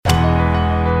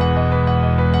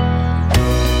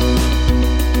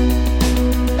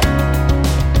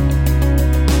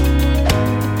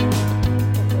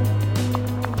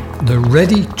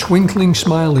ready, twinkling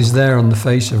smile is there on the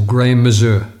face of Graham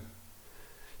Mazur.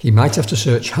 He might have to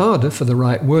search harder for the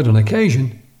right word on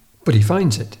occasion, but he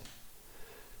finds it.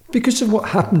 Because of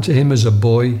what happened to him as a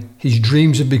boy, his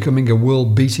dreams of becoming a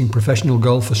world-beating professional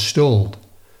golfer stalled.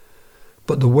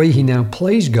 But the way he now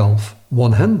plays golf,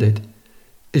 one-handed,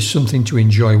 is something to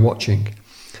enjoy watching.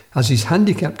 As his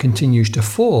handicap continues to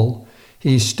fall,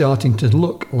 he is starting to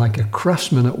look like a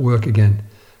craftsman at work again,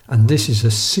 and this is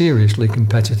a seriously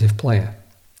competitive player.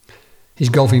 His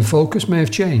golfing focus may have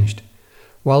changed,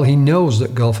 while he knows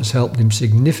that golf has helped him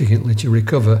significantly to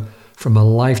recover from a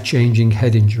life-changing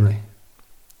head injury.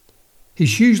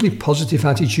 His hugely positive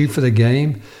attitude for the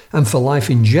game and for life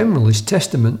in general is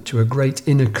testament to a great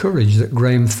inner courage that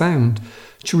Graham found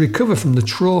to recover from the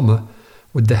trauma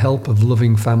with the help of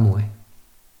loving family.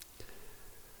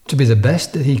 To be the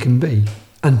best that he can be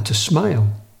and to smile,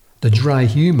 the dry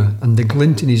humour and the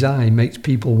glint in his eye makes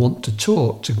people want to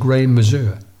talk to Graham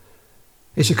Mazur.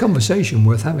 It's a conversation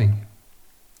worth having.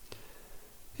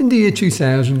 In the year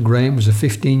 2000, Graham was a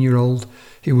 15-year-old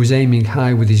who was aiming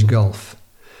high with his golf.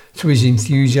 Through his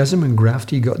enthusiasm and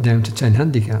graft, he got down to 10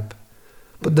 handicap.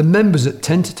 But the members at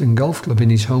Tenterton Golf Club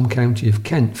in his home county of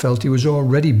Kent felt he was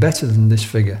already better than this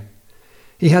figure.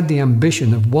 He had the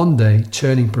ambition of one day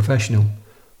turning professional,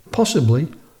 possibly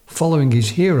following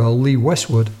his hero Lee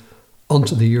Westwood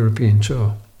onto the European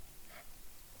Tour.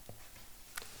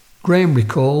 Graham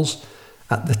recalls,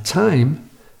 at the time,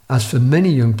 as for many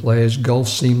young players, golf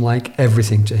seemed like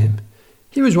everything to him.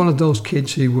 He was one of those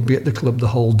kids who would be at the club the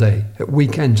whole day, at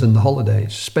weekends and the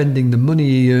holidays, spending the money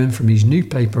he earned from his new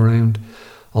paper round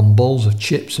on bowls of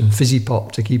chips and fizzy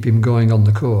pop to keep him going on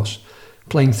the course,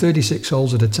 playing 36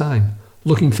 holes at a time,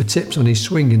 looking for tips on his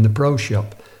swing in the pro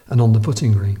shop and on the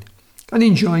putting green, and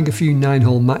enjoying a few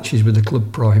 9-hole matches with the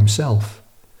club pro himself.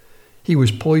 He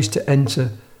was poised to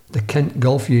enter the Kent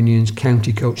Golf Union's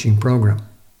county coaching programme.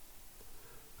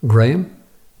 Graham,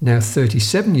 now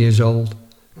 37 years old,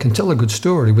 can tell a good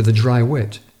story with a dry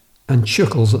wit and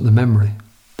chuckles at the memory.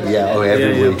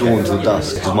 Every week, dawn till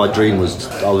dusk, because my dream was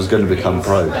I was going to become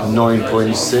pro.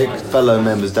 9.6, fellow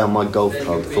members down my golf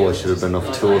club thought I should have been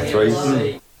off 2 or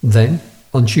 3. Then,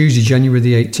 on Tuesday, January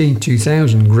the 18th,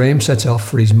 2000, Graham set off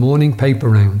for his morning paper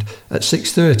round at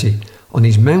 6:30 on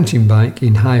his mountain bike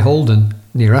in High Holden,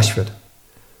 near Ashford.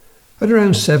 At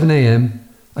around 7 a.m,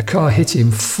 a car hit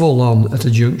him full on at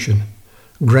a junction.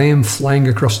 Graham flying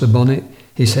across the bonnet,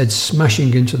 his head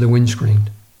smashing into the windscreen.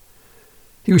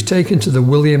 He was taken to the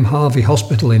William Harvey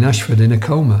Hospital in Ashford in a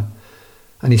coma,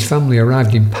 and his family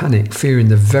arrived in panic, fearing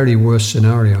the very worst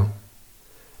scenario.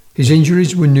 His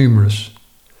injuries were numerous.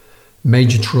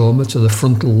 Major trauma to the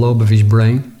frontal lobe of his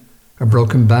brain, a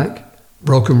broken back,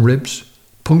 broken ribs,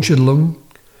 punctured lung,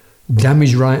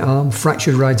 damaged right arm,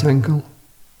 fractured right ankle.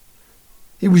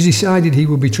 It was decided he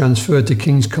would be transferred to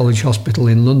King's College Hospital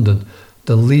in London,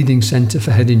 the leading centre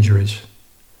for head injuries.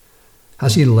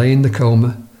 As he lay in the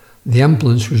coma, the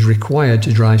ambulance was required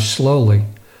to drive slowly,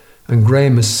 and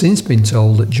Graham has since been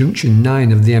told that junction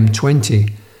 9 of the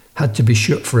M20 had to be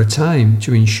shut for a time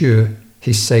to ensure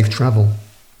his safe travel.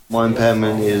 My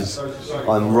impairment is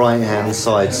I'm right-hand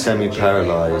side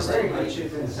semi-paralysed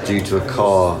due to a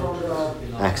car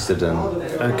accident.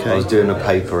 Okay. I was doing a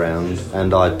paper round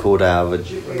and I pulled out of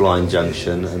a blind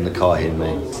junction and the car hit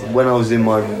me. When I was in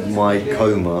my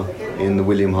coma in the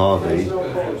William Harvey,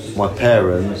 my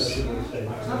parents,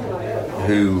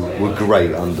 who were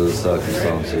great under the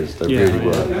circumstances, they really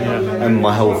were, and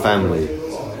my whole family,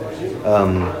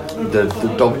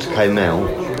 the doctor came out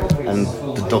and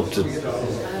the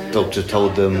doctor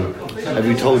told them, have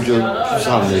you told your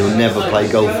son that he'll never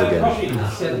play golf again?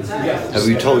 Have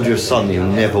you told your son that he'll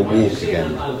never walk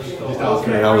again?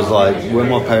 And I was like, when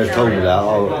my parents told me that,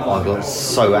 I got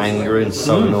so angry and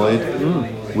so annoyed,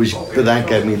 but that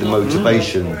gave me the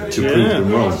motivation to prove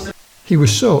them wrong. He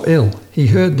was so ill, he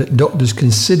heard that doctors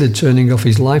considered turning off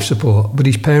his life support, but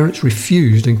his parents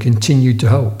refused and continued to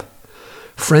hope.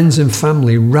 Friends and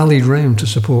family rallied round to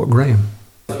support Graham.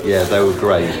 Yeah, they were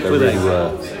great, they really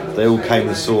were. They all came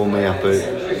and saw me up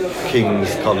at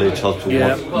King's College Hospital.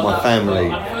 Yeah. My family,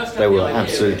 they were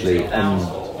absolutely,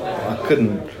 I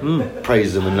couldn't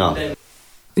praise them enough.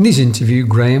 In his interview,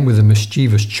 Graham, with a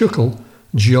mischievous chuckle,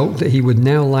 joked that he would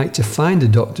now like to find a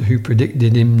doctor who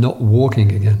predicted him not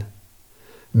walking again.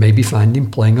 Maybe find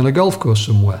him playing on a golf course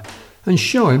somewhere and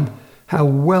show him how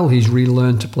well he's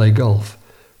relearned to play golf,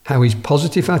 how his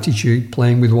positive attitude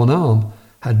playing with one arm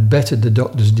had bettered the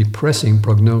doctor's depressing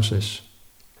prognosis.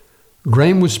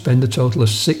 Graham would spend a total of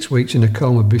 6 weeks in a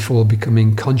coma before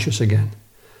becoming conscious again.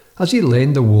 As he lay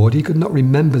in the ward, he could not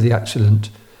remember the accident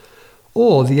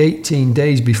or the 18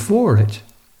 days before it.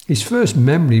 his first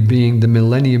memory being the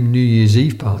Millennium New Year's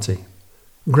Eve party.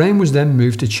 Graham was then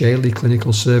moved to Chailey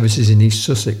Clinical Services in East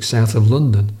Sussex, south of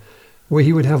London, where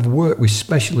he would have worked with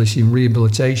specialists in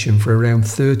rehabilitation for around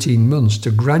 13 months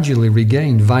to gradually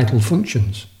regain vital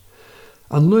functions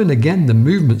and learn again the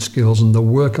movement skills and the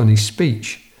work on his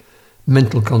speech,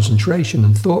 mental concentration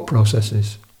and thought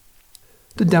processes.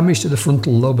 The damage to the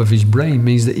frontal lobe of his brain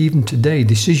means that even today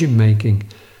decision-making,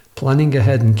 planning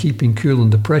ahead and keeping cool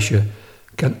under pressure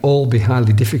can all be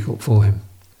highly difficult for him.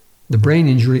 The brain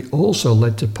injury also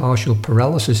led to partial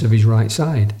paralysis of his right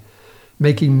side,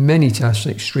 making many tasks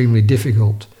extremely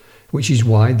difficult, which is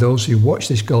why those who watch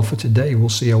this golfer today will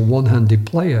see a one-handed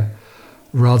player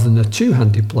rather than a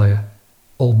two-handed player,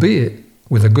 albeit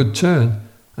with a good turn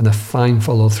and a fine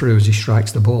follow-through as he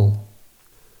strikes the ball.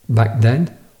 Back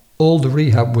then, all the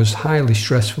rehab was highly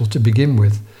stressful to begin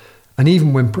with, and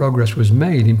even when progress was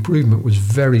made, improvement was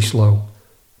very slow,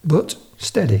 but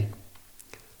steady.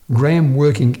 Graham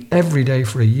working every day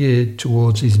for a year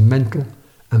towards his mental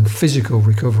and physical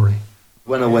recovery.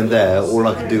 When I went there, all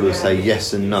I could do was say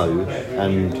yes and no,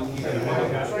 and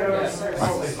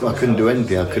I couldn't do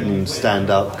anything. I couldn't stand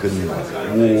up, couldn't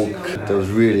walk. That was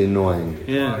really annoying.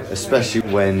 Yeah. Especially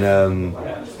when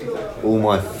all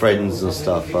my friends and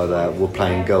stuff like that were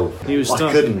playing golf.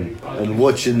 I couldn't. And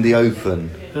watching the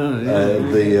Open,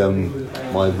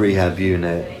 my rehab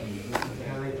unit,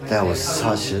 that was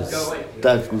such a...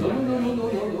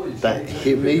 That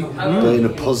hit me, but in a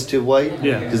positive way,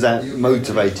 because that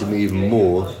motivated me even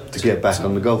more to get back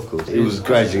on the golf course. It was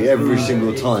gradually, every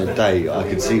single day, I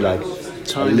could see like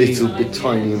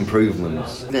tiny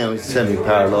improvements. Now it's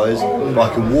semi-paralysed,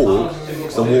 but I can walk,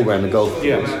 because I walk around the golf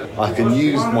course. I can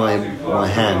use my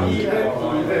hand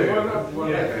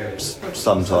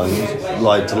sometimes,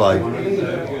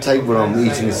 take when I'm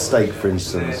eating a steak, for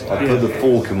instance. I put the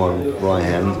fork in my right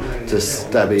hand to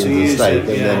stab it into the steak, and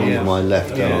then use my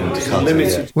left arm to cut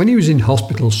it. When he was in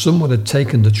hospital, someone had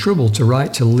taken the trouble to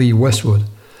write to Lee Westwood,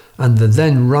 and the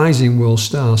then rising world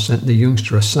star sent the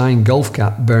youngster a signed golf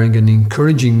cap bearing an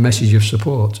encouraging message of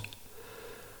support.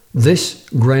 This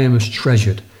Graham has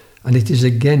treasured, and it is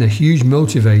again a huge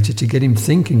motivator to get him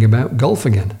thinking about golf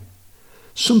again.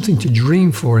 Something to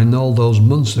dream for in all those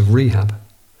months of rehab.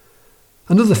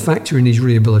 Another factor in his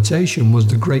rehabilitation was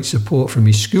the great support from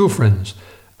his school friends,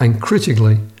 and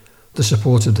critically, the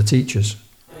support of the teachers.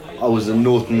 I was at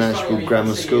Norton Nashville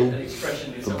Grammar School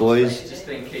for boys,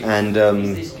 and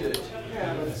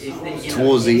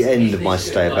towards the end of my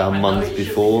stay, about a month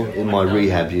before, in my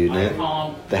rehab unit,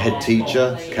 the head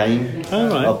teacher came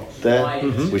up there,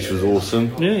 which was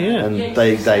awesome. And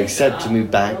they accepted me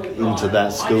back into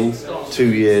that school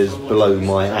 2 years below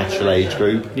my actual age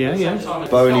group.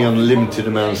 But only on a limited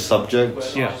amount of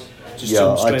subjects.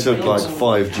 I took like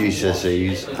 5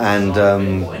 GCSEs,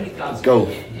 and golf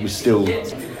was still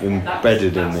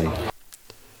embedded in me.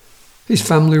 His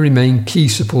family remained key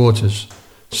supporters.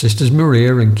 Sisters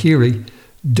Maria and Kiri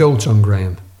dote on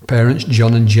Graham. Parents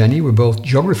John and Jenny were both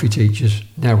geography teachers,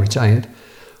 now retired,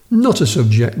 not a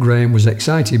subject Graham was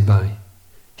excited by.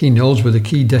 He knows where the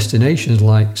key destinations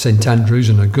like St Andrews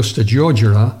and Augusta,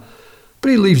 Georgia are,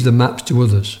 but he leaves the maps to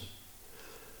others.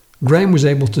 Graham was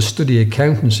able to study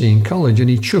accountancy in college, and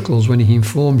he chuckles when he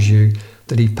informs you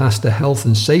that he passed a health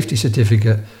and safety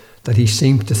certificate that he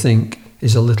seems to think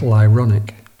is a little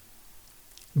ironic.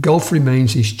 Golf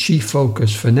remains his chief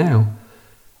focus for now,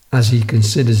 as he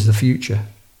considers the future.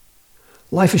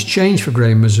 Life has changed for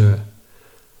Graham Mazur,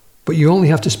 but you only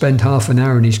have to spend half an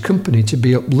hour in his company to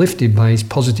be uplifted by his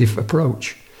positive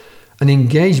approach, and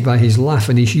engaged by his laugh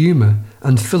and his humour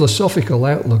and philosophical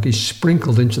outlook is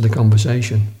sprinkled into the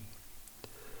conversation.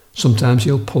 Sometimes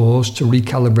he'll pause to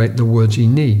recalibrate the words he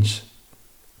needs,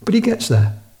 but he gets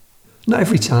there. Not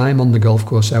every time on the golf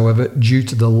course, however, due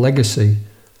to the legacy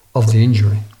of the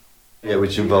injury.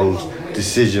 Which involves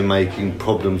decision-making,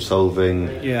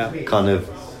 problem-solving, kind of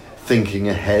thinking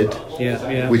ahead,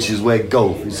 which is where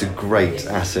golf is a great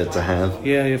asset to have,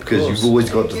 because you've always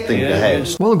got to think ahead.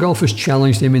 While golf has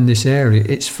challenged him in this area,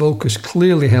 its focus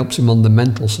clearly helps him on the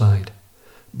mental side.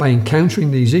 By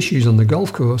encountering these issues on the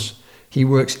golf course, he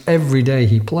works every day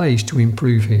he plays to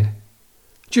improve here,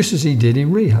 just as he did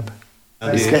in rehab.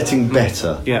 It's getting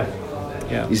better.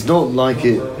 It's not like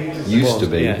it used to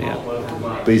be,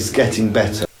 but it's getting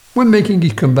better. When making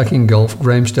his comeback in golf,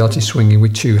 Graham started swinging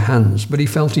with 2 hands, but he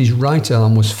felt his right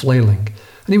arm was flailing,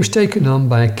 and he was taken on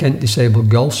by a Kent disabled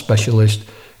golf specialist,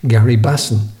 Gary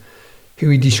Basson, who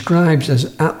he describes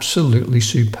as absolutely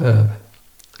superb.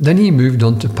 Then he moved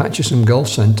on to Patcherson Golf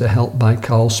Centre, helped by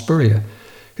Carl Spurrier,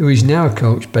 who is now a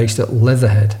coach based at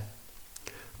Leatherhead.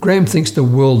 Graham thinks the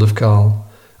world of Carl,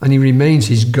 and he remains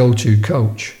his go-to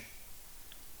coach.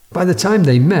 By the time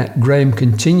they met, Graham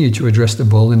continued to address the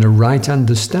ball in a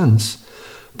right-hander stance,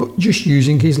 but just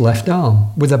using his left arm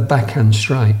with a backhand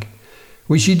strike,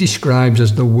 which he describes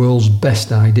as the world's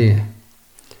best idea,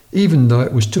 even though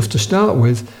it was tough to start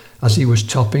with, as he was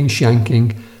topping,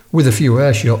 shanking, with a few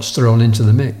air shots thrown into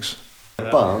the mix.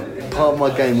 But part of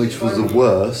my game, which was the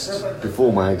worst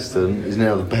before my accident, is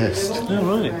now the best.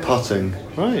 Oh, right. Putting.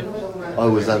 Right. I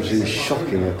was absolutely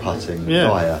shocking at putting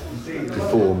prior,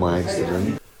 before my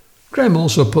accident. Graham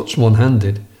also puts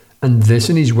one-handed, and this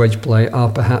and his wedge play are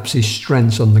perhaps his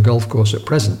strengths on the golf course at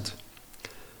present.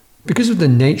 Because of the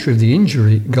nature of the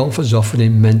injury, golf has offered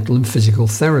him mental and physical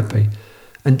therapy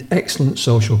and excellent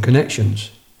social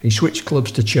connections. He switched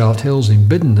clubs to Chart Hills in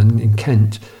Biddenden in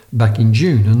Kent back in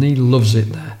June, and he loves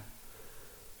it there.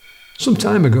 Some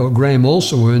time ago, Graham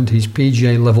also earned his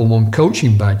PGA Level 1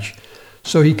 coaching badge,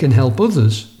 so he can help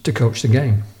others to coach the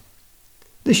game.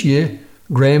 This year,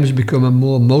 Graham has become a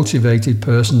more motivated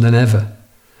person than ever.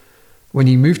 When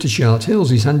he moved to Chart Hills,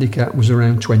 his handicap was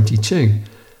around 22,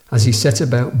 as he set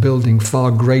about building far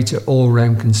greater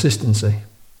all-round consistency.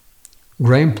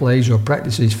 Graham plays or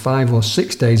practices 5 or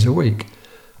 6 days a week,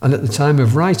 and at the time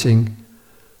of writing,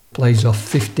 plays off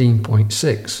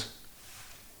 15.6.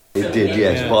 It did,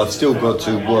 yes, but I've still got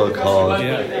to work hard.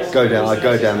 I go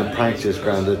down the practice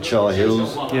ground at Chart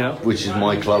Hills, which is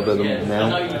my club at them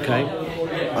now. Okay.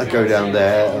 I go down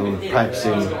there and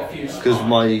practicing, because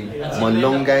my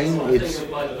long game,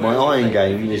 my iron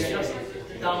game is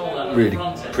really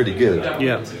pretty good.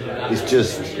 Yeah. It's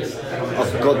just,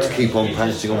 I've got to keep on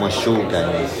practicing on my short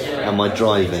game and my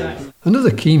driving.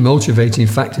 Another key motivating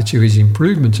factor to his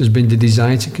improvement has been the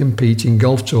desire to compete in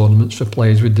golf tournaments for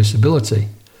players with disability.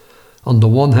 On the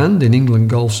one hand, in England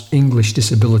Golf's English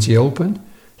Disability Open,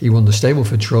 he won the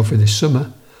Stableford Trophy this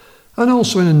summer, and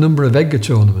also in a number of Edgar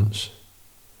tournaments.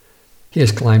 He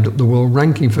has climbed up the world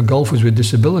ranking for golfers with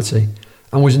disability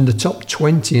and was in the top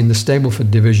 20 in the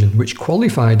Stableford division, which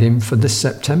qualified him for this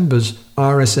September's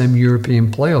RSM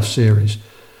European Playoff Series,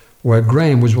 where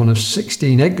Graham was one of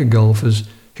 16 Edgar golfers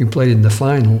who played in the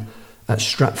final at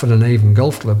Stratford-on-Avon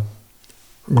Golf Club.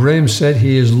 Graham said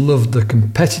he has loved the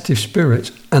competitive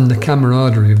spirit and the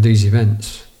camaraderie of these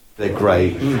events. They're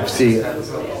great. See,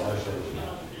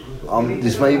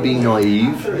 this may be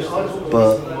naive,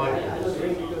 but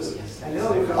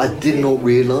I did not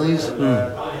realise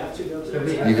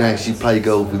you can actually play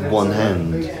golf with one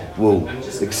hand. Well,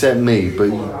 except me,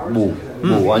 but I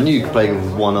knew you could play golf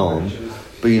with one arm,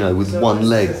 but with one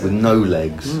leg, with no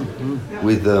legs,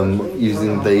 with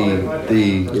using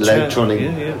the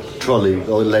electronic trolley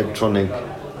or electronic.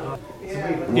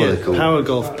 What are they called?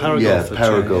 Paragolf. Yeah,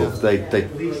 Paragolf. They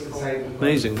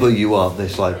amazing. Put you up.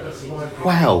 It's like,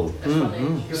 wow.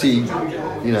 See,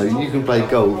 you can play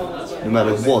golf no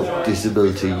matter what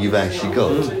disability you've actually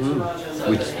got,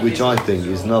 which I think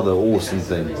is another awesome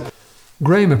thing.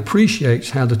 Graham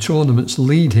appreciates how the tournaments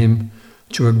lead him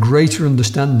to a greater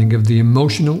understanding of the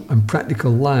emotional and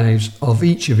practical lives of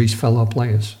each of his fellow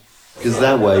players. Because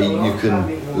that way you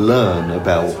can learn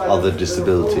about other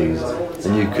disabilities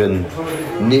and you can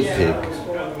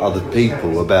nitpick other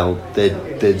people about their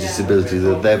disability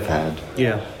that they've had.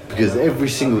 Yeah. Because every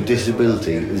single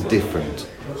disability is different.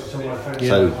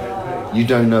 So you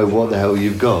don't know what the hell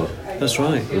you've got. That's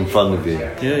right. In front of you.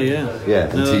 Yeah,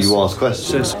 until you ask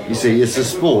questions. You see, it's a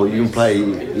sport. You can play,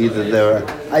 either there are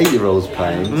 8-year-olds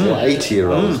playing or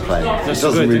 80-year-olds playing. It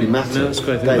doesn't really matter. No, that's a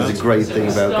great thing. That is a great thing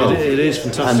about golf. It is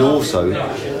fantastic. And also,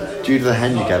 due to the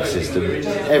handicap system,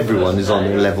 everyone is on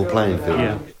a level playing field.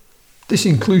 Yeah. This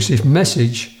inclusive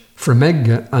message from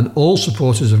Edgar and all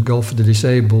supporters of golf for the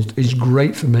disabled is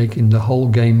great for making the whole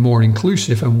game more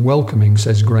inclusive and welcoming,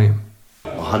 says Graham.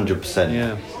 100%.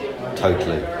 Yeah.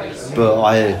 Totally. But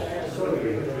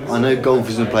I know golf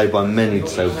isn't played by many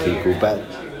disabled people, but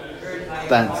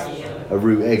that's a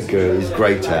route Edgar is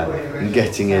great at, in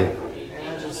getting it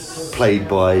played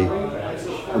by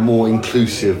a more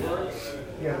inclusive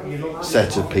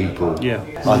set of people. Yeah.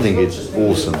 I think it's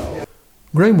awesome.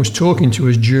 Graham was talking to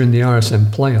us during the RSM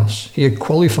playoffs. He had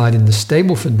qualified in the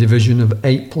Stableford division of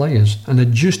 8 players and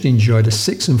had just enjoyed a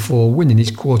 6-4 win in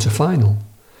his quarter-final.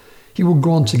 He would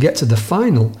go on to get to the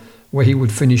final, where he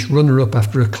would finish runner-up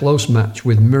after a close match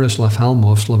with Miroslav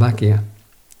Halmo of Slovakia.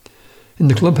 In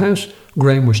the clubhouse,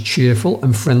 Graham was cheerful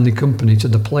and friendly company to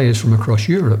the players from across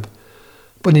Europe,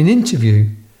 but in interview,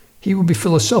 he would be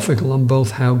philosophical on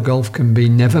both how golf can be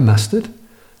never mastered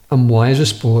and why as a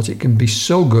sport it can be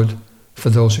so good for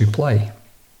those who play.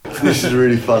 This is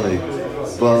really funny,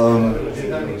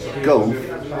 but golf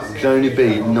can only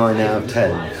be 9 out of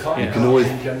 10. You can always,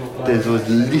 there's always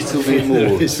a little bit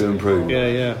more to improve.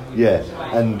 Yeah,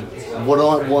 and what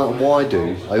I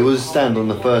do, I always stand on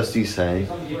the first tee saying,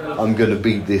 I'm going to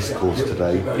beat this course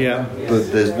today. Yeah.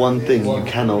 But there's one thing you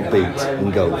cannot beat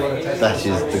in golf. That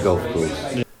is the golf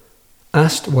course.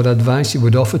 Asked what advice he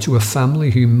would offer to a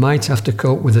family who might have to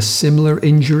cope with a similar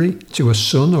injury to a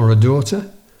son or a daughter,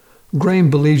 Graham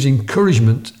believes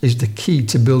encouragement is the key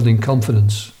to building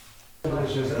confidence.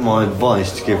 My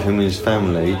advice to give him and his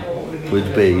family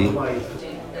would be,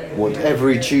 whatever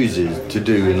he chooses to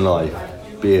do in life,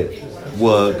 be it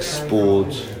work,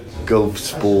 sports, golf,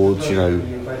 sports,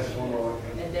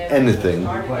 anything,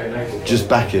 just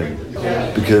back him,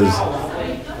 because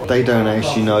they don't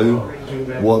actually know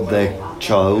what their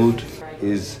child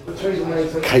is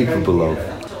capable of.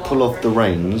 Pull off the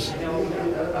reins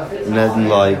and then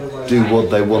do what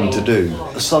they want to do.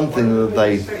 Something that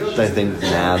they think,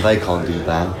 nah, they can't do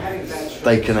that.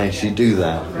 They can actually do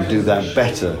that and do that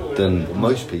better than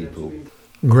most people.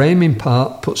 Graham in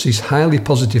part puts his highly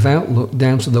positive outlook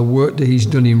down to the work that he's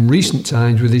done in recent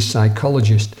times with his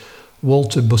psychologist,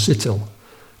 Walter Busittil,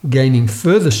 gaining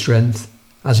further strength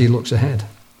as he looks ahead.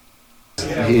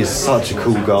 He is such a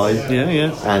cool guy.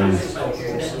 Yeah. And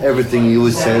everything he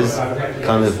always says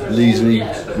kind of leaves me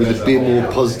with a bit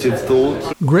more positive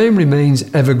thoughts. Graham remains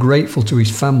ever grateful to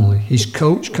his family, his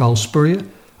coach Carl Spurrier,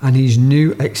 and his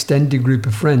new extended group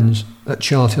of friends at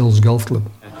Chart Hills Golf Club.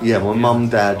 Yeah, my mum,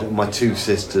 dad, my two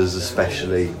sisters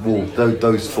especially, well,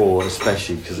 those four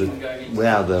especially, because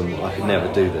without them I could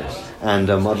never do this. And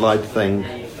I'd like to thank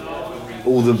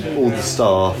all the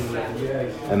staff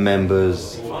and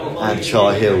members at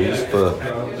Chart Hills for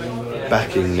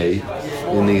backing me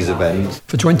in these events.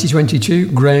 For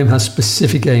 2022, Graham has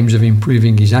specific aims of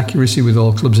improving his accuracy with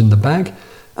all clubs in the bag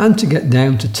and to get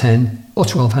down to 10 or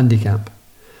 12 handicap.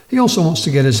 He also wants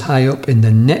to get as high up in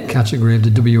the net category of the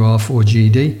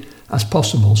WR4GD as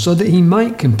possible so that he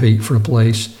might compete for a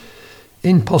place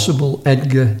in possible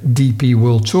Edgar DP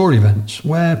World Tour events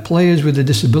where players with a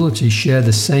disability share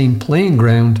the same playing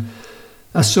ground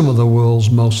as some of the world's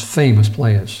most famous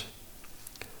players.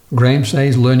 Graham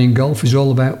says learning golf is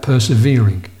all about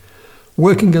persevering,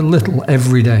 working a little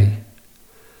every day.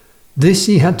 This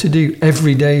he had to do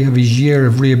every day of his year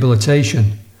of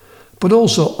rehabilitation, but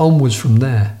also onwards from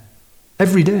there.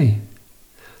 Every day.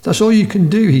 That's all you can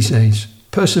do, he says.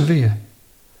 Persevere.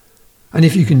 And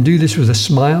if you can do this with a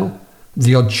smile,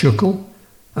 the odd chuckle,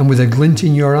 and with a glint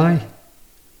in your eye,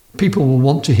 people will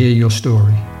want to hear your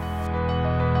story.